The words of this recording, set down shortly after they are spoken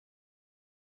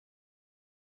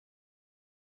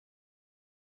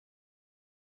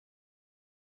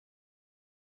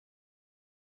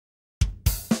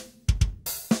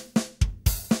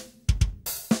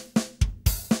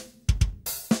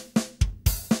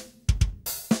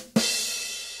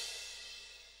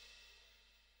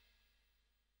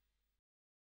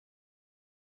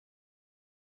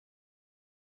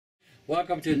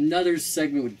Welcome to another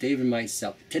segment with Dave and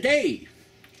myself. Today,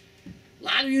 a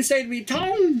lot of you say to me,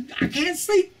 Tone, I can't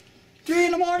sleep. 3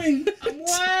 in the morning. I'm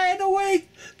wide awake.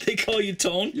 They call you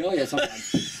Tone? Oh, yeah,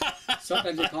 sometimes.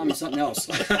 Sometimes they call me something else.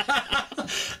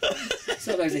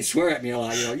 Sometimes they swear at me a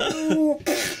lot. You know, you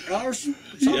or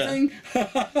something.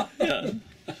 Yeah. Yeah.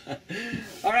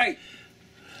 All right.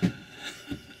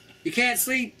 You can't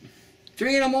sleep.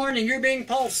 3 in the morning, you're being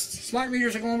pulsed. Smart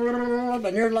meters are going, blah, blah, blah, blah,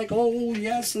 and you're like, oh,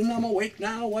 yes, and I'm awake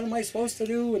now. What am I supposed to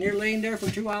do? And you're laying there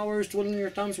for 2 hours twiddling your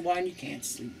thumbs. Why? And you can't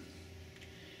sleep.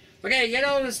 Okay, you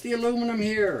notice the aluminum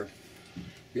here.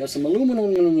 We have some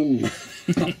aluminum.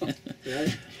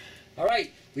 Right? All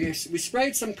right, we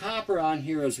sprayed some copper on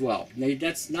here as well. Now,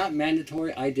 that's not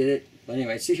mandatory. I did it. But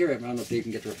anyway, see here, I don't know if you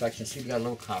can get the reflection. See, we got a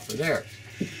little copper there.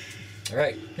 All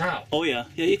right, now. Oh, yeah.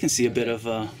 Yeah, you can see a bit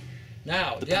of...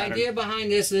 Now, the idea behind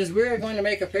this is we're going to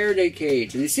make a Faraday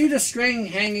cage. And you see the string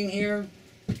hanging here?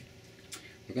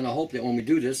 We're going to hope that when we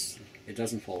do this, it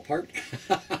doesn't fall apart.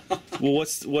 Well,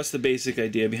 what's the basic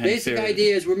idea behind Faraday? Basic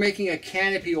idea is we're making a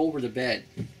canopy over the bed.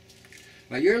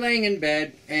 Now, you're laying in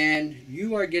bed and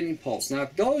you are getting pulse. Now,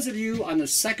 if those of you on the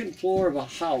second floor of a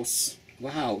house,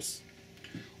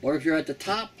 or if you're at the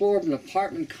top floor of an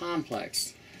apartment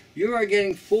complex, you are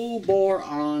getting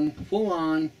full-on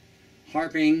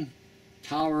harping,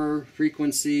 tower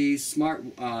frequencies, smart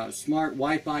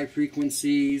Wi-Fi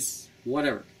frequencies,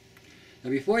 whatever. Now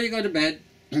before you go to bed,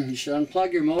 you should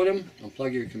unplug your modem,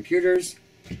 unplug your computers,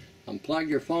 unplug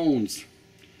your phones,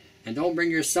 and don't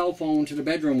bring your cell phone to the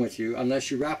bedroom with you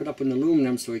unless you wrap it up in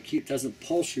aluminum so it doesn't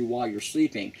pulse you while you're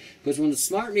sleeping. Because when the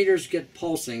smart meters get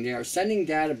pulsing, they are sending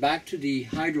data back to the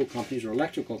hydro companies or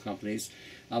electrical companies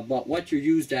about what you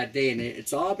used that day, and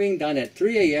it's all being done at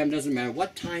 3 a.m. Doesn't matter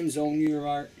what time zone you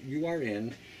are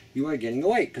in, you are getting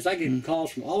awake. Because I get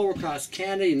calls from all over across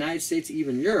Canada, United States,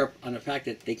 even Europe on the fact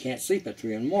that they can't sleep at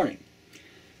 3 in the morning.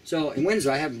 So in Windsor,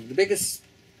 I have the biggest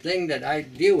thing that I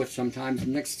deal with sometimes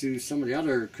next to some of the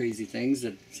other crazy things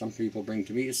that some people bring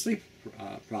to me is sleep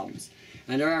problems.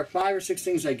 And there are 5 or 6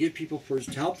 things I give people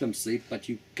first to help them sleep, but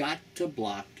you've got to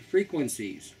block the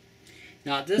frequencies.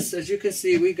 Now this, as you can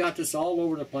see, we got this all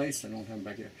over the place. I don't have them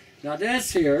back here. Now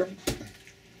this here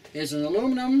is an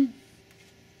aluminum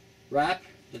wrap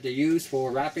that they use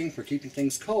for wrapping for keeping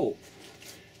things cold.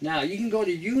 Now you can go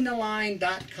to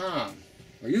uline.com,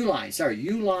 or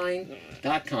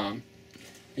uline.com,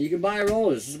 and you can buy a roll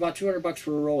of this. This is about 200 bucks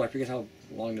for a roll. I forget how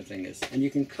long the thing is. And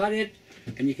you can cut it,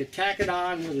 and you can tack it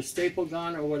on with a staple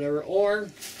gun or whatever,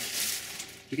 or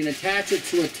you can attach it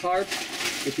to a tarp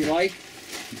if you like.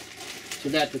 So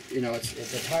that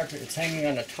it's hanging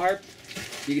on a tarp.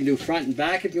 You can do front and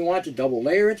back if you want to, double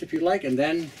layer it if you like, and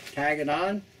then tag it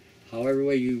on, however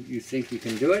way you think you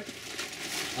can do it.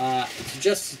 It's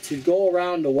just to go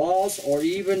around the walls or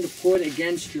even to put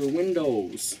against your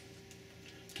windows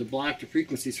to block the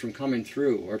frequencies from coming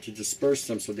through or to disperse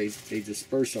them so they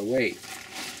disperse away.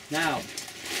 Now,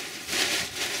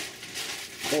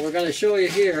 what we're going to show you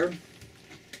here,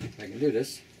 if I can do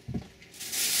this.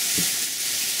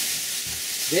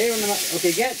 Okay,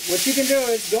 what you can do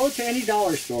is go to any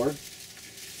dollar store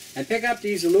and pick up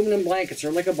these aluminum blankets.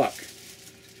 They're like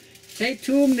 $1. Tape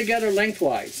 2 of them together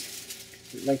lengthwise,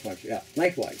 so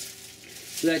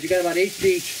that you got about 8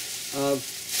 feet of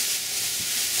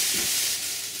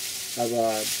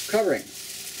covering.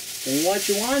 And what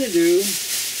you want to do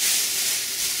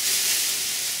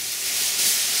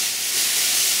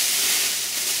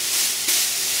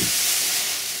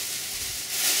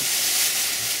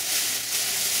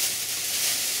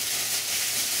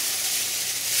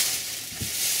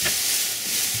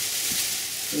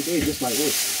okay, this might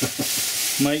work.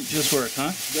 Might just work,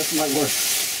 huh? Just might work.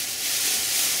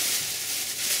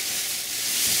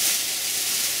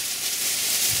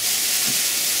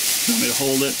 You want me to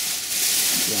hold it?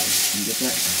 Yeah, can you get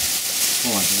that?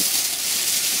 Hold on to it.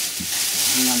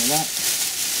 Hang on to that.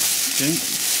 Okay.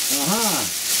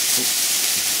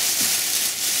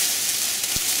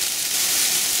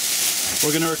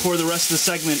 We're going to record the rest of the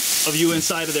segment of you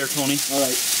inside of there, Tony. All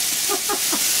right.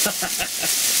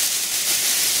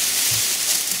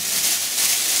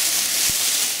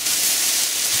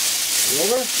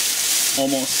 Over?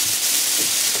 Almost.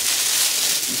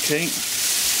 Okay.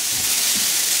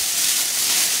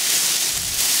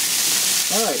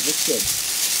 Alright, that's good.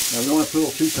 Now we don't want to pull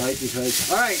too tight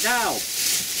because... Alright, now!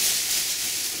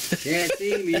 Can't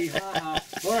see me, haha.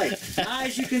 Alright,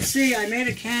 as you can see, I made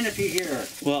a canopy here.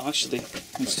 Well, actually,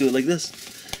 let's do it like this.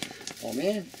 Oh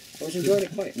man, I was enjoying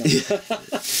it quite. No.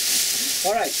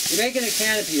 Alright, you're making a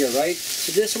canopy here, right?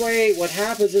 So this way, what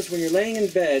happens is when you're laying in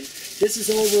bed, this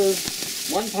is over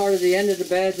one part of the end of the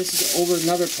bed, this is over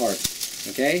another part,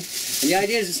 okay? And the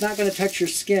idea is it's not going to touch your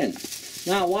skin.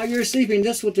 Now, while you're sleeping,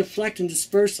 this will deflect and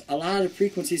disperse a lot of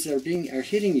frequencies that are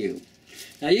hitting you.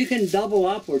 Now, you can double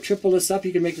up or triple this up.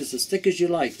 You can make this as thick as you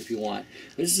like if you want.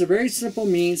 But this is a very simple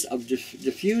means of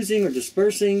diffusing or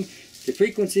dispersing the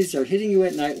frequencies that are hitting you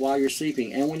at night while you're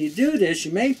sleeping. And when you do this,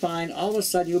 you may find all of a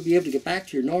sudden you'll be able to get back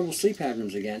to your normal sleep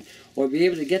patterns again, or be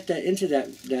able to get that into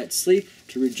that sleep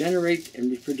to regenerate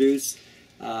and reproduce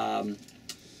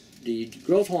the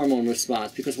growth hormone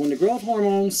response. Because when the growth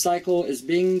hormone cycle is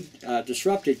being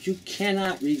disrupted, you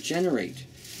cannot regenerate.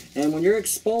 And when you're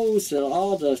exposed to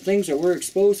all the things that we're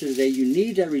exposed to today, you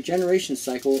need that regeneration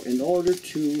cycle in order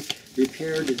to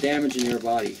repair the damage in your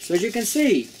body. So as you can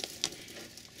see,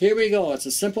 here we go. It's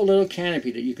a simple little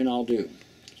canopy that you can all do.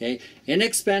 Okay,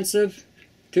 inexpensive,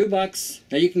 $2.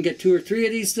 Now you can get 2 or 3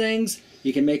 of these things.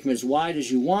 You can make them as wide as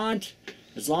you want,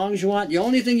 as long as you want. The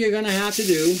only thing you're going to have to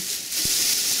do,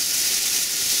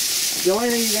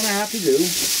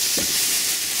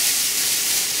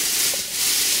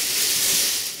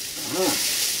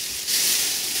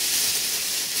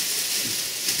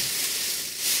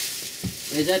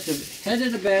 is at the head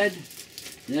of the bed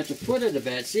and at the foot of the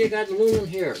bed. See, I got aluminum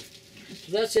here.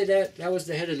 So let's say that was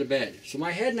the head of the bed. So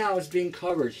my head now is being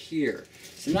covered here.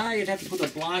 So now you'd have to put a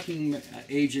blocking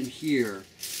agent here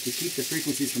to keep the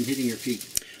frequencies from hitting your feet.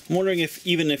 I'm wondering if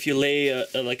even if you lay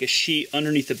like a sheet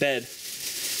underneath the bed,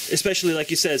 especially like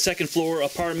you said, second floor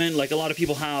apartment, like a lot of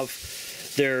people have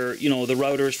their, you know, the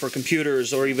routers for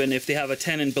computers, or even if they have a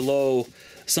tenant below,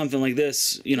 something like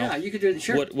this, you know, yeah, you could do it,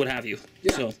 sure. What have you.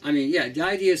 Yeah, so. I mean, yeah, the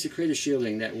idea is to create a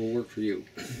shielding that will work for you.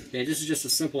 Okay, this is just a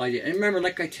simple idea. And remember,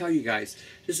 like I tell you guys,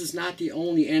 this is not the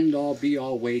only end-all,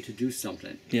 be-all way to do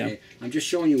something. Yeah. Okay? I'm just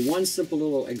showing you one simple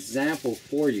little example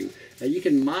for you. That you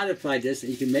can modify this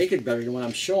and you can make it better than what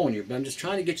I'm showing you. But I'm just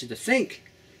trying to get you to think,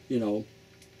 you know,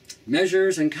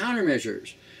 measures and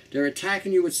countermeasures. They're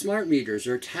attacking you with smart meters.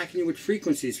 They're attacking you with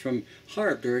frequencies from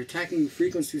HARP. They're attacking you with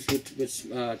frequencies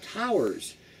with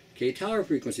towers. Okay, tower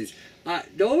frequencies.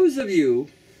 Those of you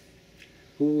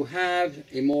who have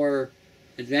a more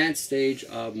advanced stage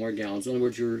of Morgellons, in other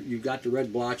words, you've got the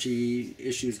red blotchy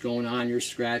issues going on, you're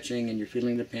scratching and you're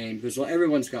feeling the pain, because well,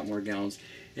 everyone's got Morgellons.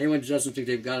 Anyone who doesn't think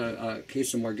they've got a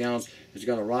case of Morgellons has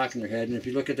got a rock in their head. And if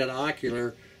you look at that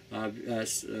ocular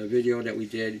video that we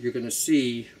did, you're going to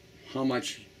see how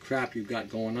much crap you've got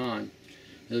going on.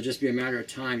 It'll just be a matter of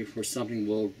time before something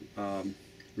will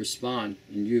respond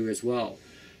in you as well.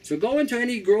 So go into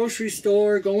any grocery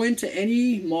store, go into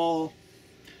any mall,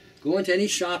 go into any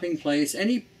shopping place,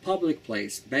 any public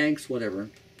place, banks, whatever.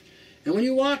 And when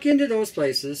you walk into those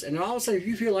places, and all of a sudden if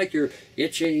you feel like you're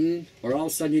itching, or all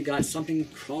of a sudden you got something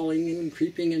crawling and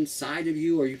creeping inside of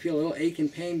you, or you feel a little ache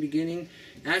and pain beginning,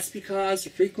 that's because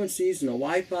the frequencies and the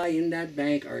Wi-Fi in that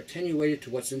bank are attenuated to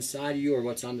what's inside of you or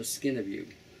what's on the skin of you.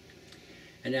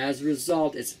 And as a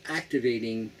result, it's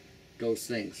activating those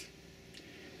things.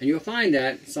 And you'll find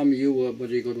that some of you,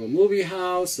 whether you go to a movie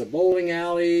house, a bowling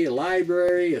alley, a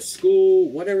library, a school,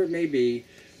 whatever it may be,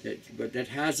 that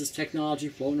has this technology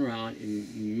floating around, and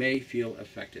you may feel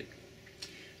affected.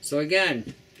 So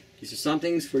again, these are some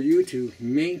things for you to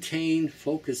maintain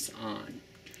focus on.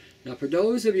 Now for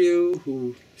those of you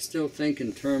who still think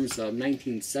in terms of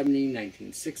 1970,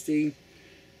 1960,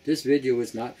 this video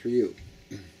is not for you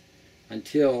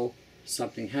until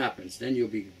something happens. Then you'll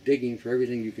be digging for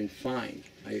everything you can find.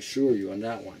 I assure you on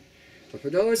that one. But for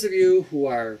those of you who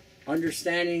are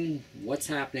understanding what's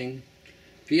happening,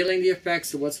 feeling the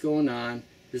effects of what's going on,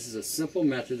 this is a simple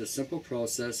method, a simple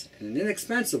process, and an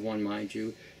inexpensive one, mind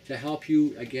you, to help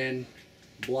you, again,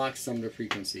 block some of the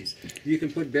frequencies. You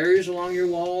can put barriers along your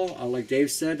wall, like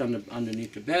Dave said,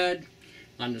 underneath the bed,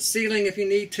 on the ceiling if you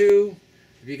need to.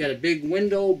 If you got a big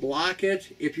window, block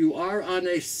it. If you are on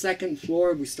a second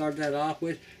floor, we started that off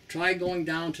with, try going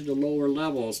down to the lower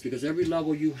levels, because every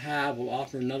level you have will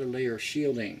offer another layer of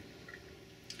shielding.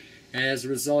 And as a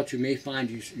result, you may find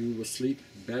you will sleep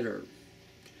better.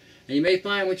 And you may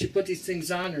find once you put these things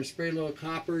on or spray a little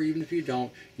copper, even if you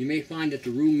don't, you may find that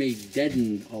the room may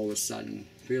deaden all of a sudden.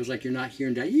 It feels like you're not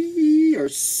hearing that yee or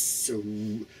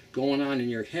going on in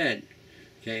your head.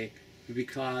 Okay?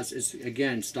 Because it's,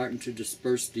 again, starting to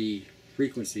disperse the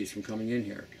frequencies from coming in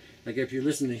here. Like if you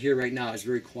listen to here right now, it's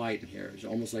very quiet in here. It's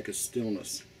almost like a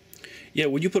stillness. Yeah,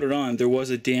 when you put it on, there was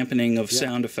a dampening of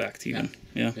sound effect even.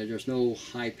 Yeah. There's no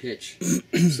high pitch.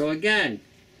 So again,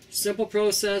 simple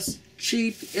process,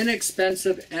 cheap,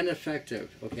 inexpensive, and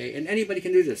effective. Okay, and anybody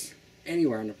can do this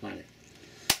anywhere on the planet.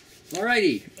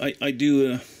 Alrighty. I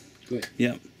do. Good.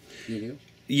 Yeah. You do?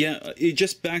 Yeah,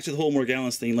 just back to the whole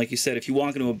Morgellons thing, like you said, if you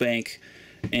walk into a bank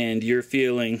and you're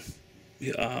feeling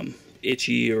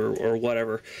itchy or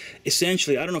whatever,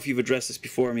 essentially, I don't know if you've addressed this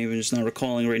before, maybe I'm just not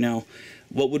recalling right now,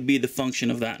 what would be the function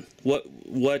of that?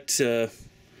 What does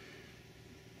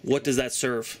that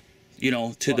serve? You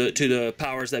know, to the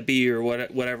powers that be, or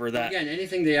whatever that. Again,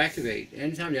 anything they activate,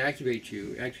 anytime they activate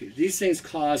you, these things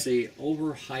cause a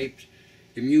overhyped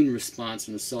immune response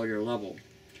on the cellular level,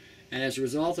 and as a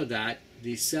result of that,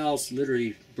 these cells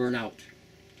literally burn out,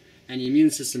 and the immune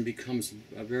system becomes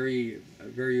very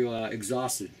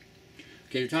exhausted.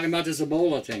 Okay, you're talking about this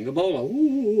Ebola thing. Ebola,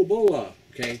 ooh, Ebola.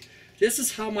 Okay, this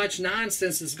is how much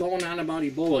nonsense is going on about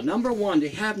Ebola. Number one, they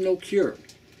have no cure.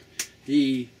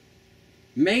 The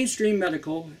mainstream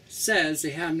medical says they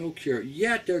have no cure,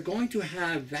 yet they're going to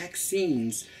have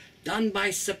vaccines done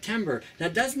by September. Now,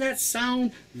 doesn't that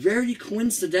sound very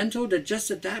coincidental that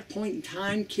just at that point in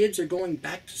time kids are going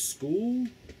back to school?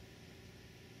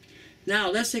 Now,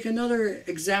 let's take another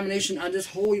examination on this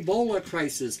whole Ebola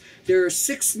crisis. There are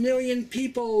 6 million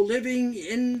people living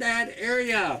in that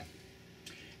area,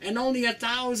 and only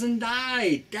 1,000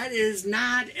 died. That is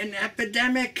not an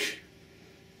epidemic.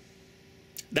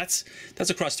 That's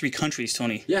across 3 countries,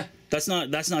 Tony. Yeah. That's not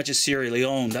just Sierra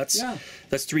Leone. That's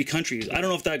 3 countries. I don't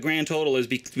know if that grand total is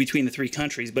between the 3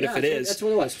 countries, but if it is, that's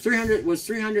what it was. 300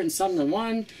 and something in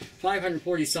one,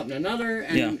 540 something another,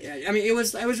 and I mean it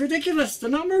was ridiculous. The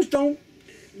numbers don't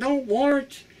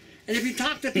warrant. And if you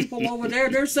talk to people over there,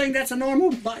 they're saying that's a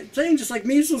normal thing, just like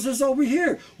measles is over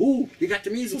here. Ooh, you got the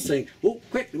measles thing. Ooh,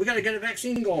 quick, we got to get a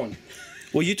vaccine going.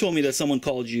 Well, you told me that someone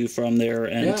called you from there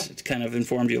and kind of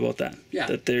informed you about that. Yeah.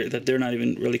 That they're not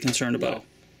even really concerned about it.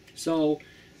 So,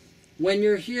 when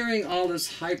you're hearing all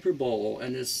this hyperbole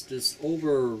and this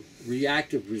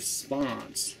overreactive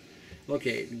response,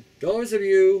 okay, those of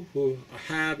you who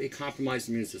have a compromised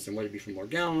immune system, whether it be from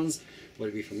Morgellons,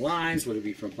 whether it be from Lyme's, whether it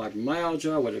be from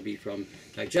fibromyalgia, whether it be from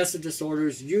digestive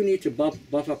disorders, you need to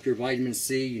buff up your vitamin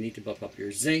C, you need to buff up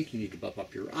your zinc, you need to buff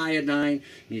up your iodine,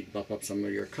 you need to buff up some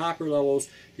of your copper levels,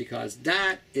 because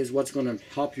that is what's going to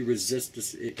help you resist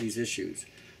these issues.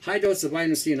 High dose of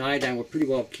vitamin C and iodine will pretty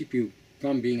well keep you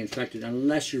from being infected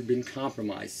unless you've been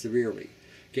compromised severely.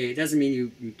 Okay, it doesn't mean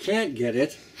you can't get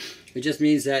it. It just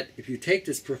means that if you take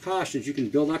these precautions, you can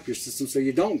build up your system so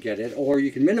you don't get it, or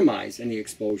you can minimize any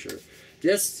exposure.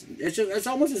 It's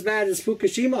almost as bad as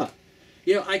Fukushima.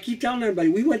 You know, I keep telling everybody,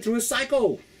 we went through a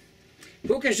cycle.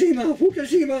 Fukushima,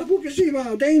 Fukushima,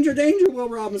 Fukushima, danger, danger, Will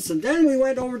Robinson. Then we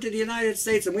went over to the United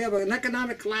States and we have an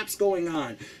economic collapse going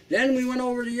on. Then we went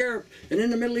over to Europe, and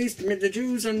in the Middle East, the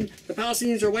Jews and the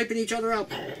Palestinians are wiping each other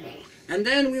out. And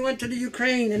then we went to the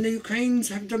Ukraine, and the Ukrainians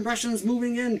have the Russians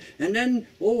moving in. And then,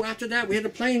 after that, we had a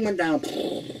plane went down.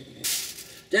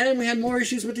 Then we had more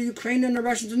issues with the Ukraine and the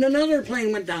Russians, and another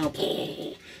plane went down.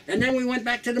 And then we went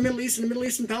back to the Middle East, and the Middle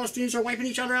East and Palestinians are wiping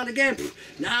each other out again.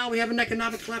 Now we have an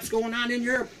economic collapse going on in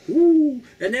Europe. And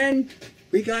then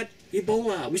we got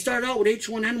Ebola. We started out with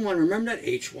H1N1. Remember that?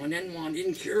 H1N1,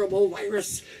 incurable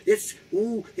virus. It's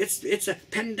a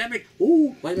pandemic.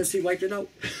 Vitamin C wiped it out.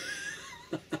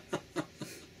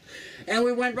 And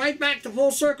we went right back to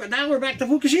full circle. Now we're back to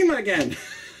Fukushima again.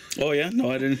 Oh, yeah?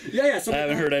 No, I didn't. Yeah. I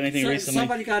haven't heard anything recently.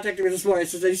 Somebody contacted me this morning.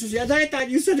 He says, yeah, I thought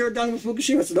you said you were done with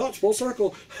Fukushima. I said, no, it's full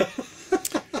circle.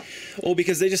 Oh,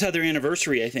 because they just had their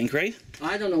anniversary, I think, right?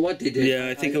 I don't know what they did. Yeah,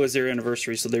 I think it was their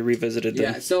anniversary, so they revisited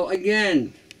them. Yeah, so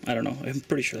again... I don't know. I'm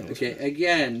pretty sure that was okay,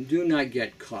 again, do not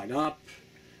get caught up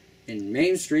in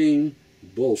mainstream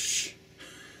bullshit.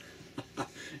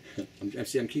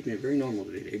 I'm keeping it very normal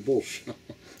today. Bullshit.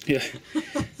 Yeah.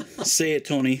 Say it,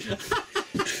 Tony.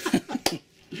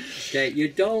 Okay, you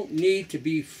don't need to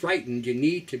be frightened. You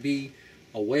need to be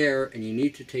aware, and you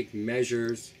need to take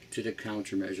measures to the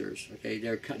countermeasures. Okay,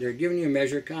 they're giving you a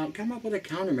measure. Come up with a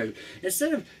countermeasure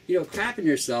instead of crapping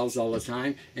yourselves all the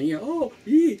time and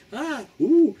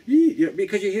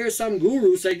because you hear some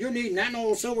guru say you need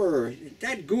nano silver.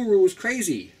 That guru is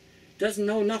crazy. Doesn't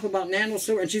know enough about nano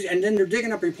silver, and then they're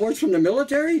digging up reports from the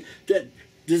military that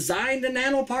designed the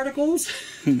nanoparticles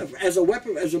as a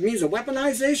weapon, as a means of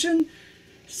weaponization.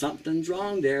 Something's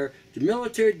wrong there. The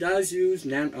military does use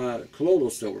colloidal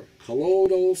silver.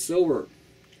 Colloidal silver,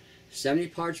 70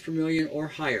 parts per million or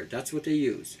higher. That's what they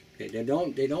use. Okay, they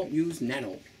don't use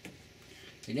nano.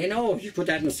 And they know if you put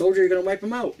that in a soldier, you're going to wipe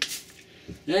them out.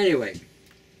 Anyway,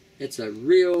 it's a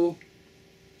real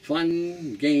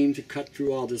fun game to cut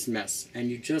through all this mess, and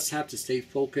you just have to stay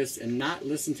focused and not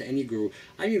listen to any guru.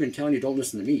 I'm even telling you, don't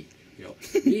listen to me.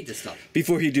 Read the stuff.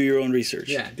 Before you do your own research.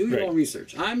 Yeah, do your own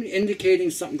research. I'm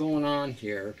indicating something going on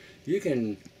here. You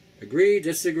can agree,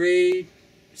 disagree,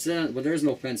 sit on, well, there's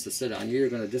no fence to sit on. You're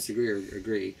either going to disagree or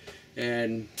agree.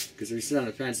 And because if you sit on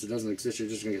a fence that doesn't exist, you're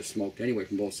just going to get smoked anyway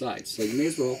from both sides. So you may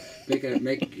as well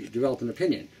develop an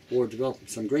opinion, or develop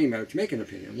some gray matter to make an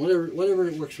opinion, whatever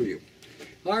it works for you.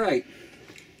 All right.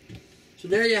 So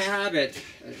there you have it.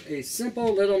 A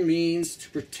simple little means to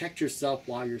protect yourself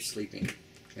while you're sleeping.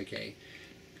 Okay.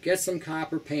 Get some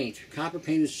copper paint. Copper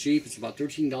paint is cheap. It's about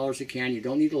 $13 a can. You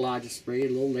don't need a lot. Just spray a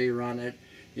little layer on it.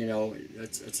 You know,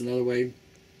 that's another way.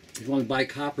 If you want to buy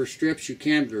copper strips, you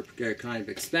can, but they're kind of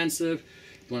expensive.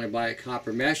 If you want to buy a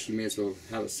copper mesh, you may as well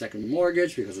have a second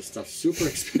mortgage because the stuff's super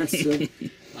expensive.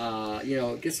 You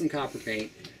know, get some copper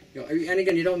paint. You know, and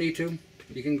again, you don't need to.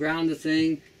 You can ground the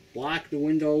thing, block the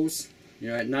windows. You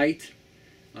know, at night.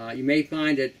 You may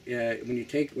find that when you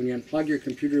unplug your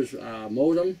computer's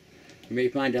modem, you may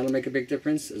find that'll make a big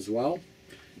difference as well.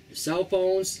 Your cell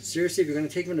phones, seriously, if you're going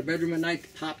to take them in the bedroom at night,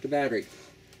 pop the battery.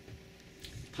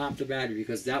 Pop the battery,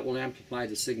 because that will amplify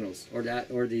the signals, or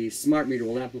the smart meter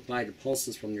will amplify the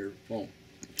pulses from your phone.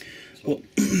 So.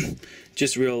 Well,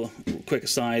 just real quick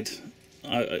aside,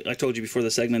 I told you before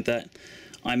the segment that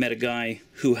I met a guy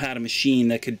who had a machine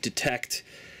that could detect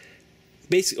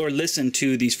basically, or listen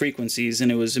to these frequencies,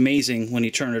 and it was amazing when he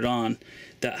turned it on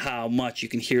that how much you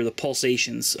can hear the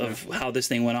pulsations of how this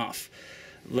thing went off.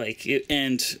 Like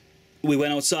and we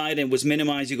went outside and it was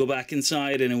minimized. You go back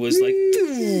inside and it was like,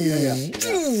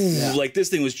 like this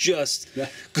thing was just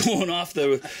going off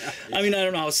the. I mean, I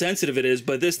don't know how sensitive it is,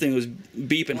 but this thing was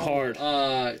beeping hard.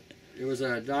 There was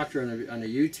a doctor on the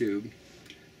YouTube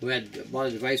who had bought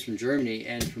a device from Germany,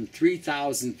 and from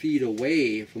 3,000 feet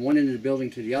away, from one end of the building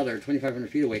to the other, 2,500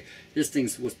 feet away, this thing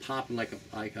was popping like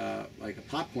a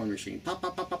popcorn machine. Pop,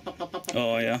 pop, pop, pop, pop, pop, pop.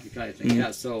 Oh, yeah. Kind of thing. Yeah.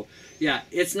 So, yeah,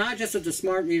 it's not just that the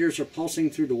smart meters are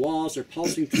pulsing through the walls; they're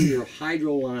pulsing through your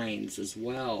hydro lines as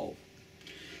well.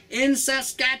 In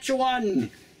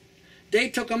Saskatchewan, they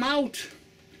took them out.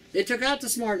 They took out the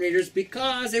smart meters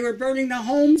because they were burning the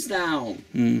homes down.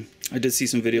 I did see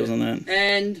some videos on that.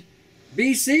 And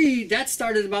BC, that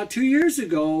started about 2 years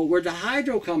ago, where the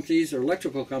hydro companies, or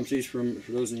electrical companies for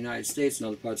those in the United States and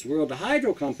other parts of the world, the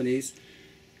hydro companies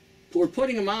were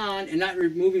putting them on and not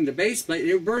removing the base plate.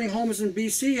 They were burning homes in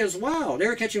BC as well. They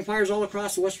were catching fires all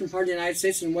across the western part of the United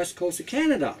States and the west coast of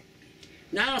Canada.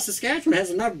 Now Saskatchewan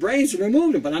has enough brains to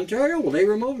remove them, but Ontario, will they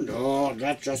remove them? Oh,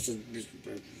 that's just a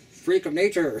freak of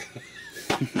nature.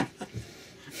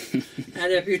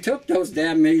 And if you took those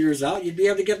damn meters out, you'd be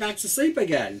able to get back to sleep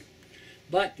again.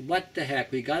 But what the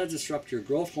heck, we got to disrupt your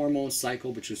growth hormone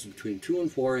cycle, which is between 2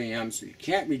 and 4 a.m., so you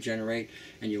can't regenerate,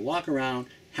 and you walk around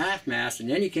half-mast, and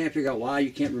then you can't figure out why you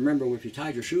can't remember if you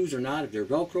tied your shoes or not, if they're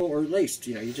Velcro or laced,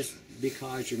 you know,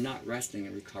 because you're not resting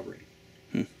and recovering.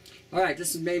 All right,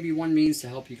 this is maybe one means to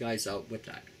help you guys out with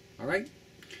that. All right?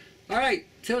 All right,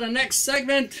 till the next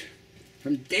segment,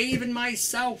 from Dave and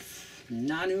myself,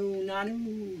 Nanu,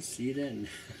 Nanu, see you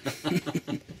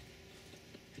then.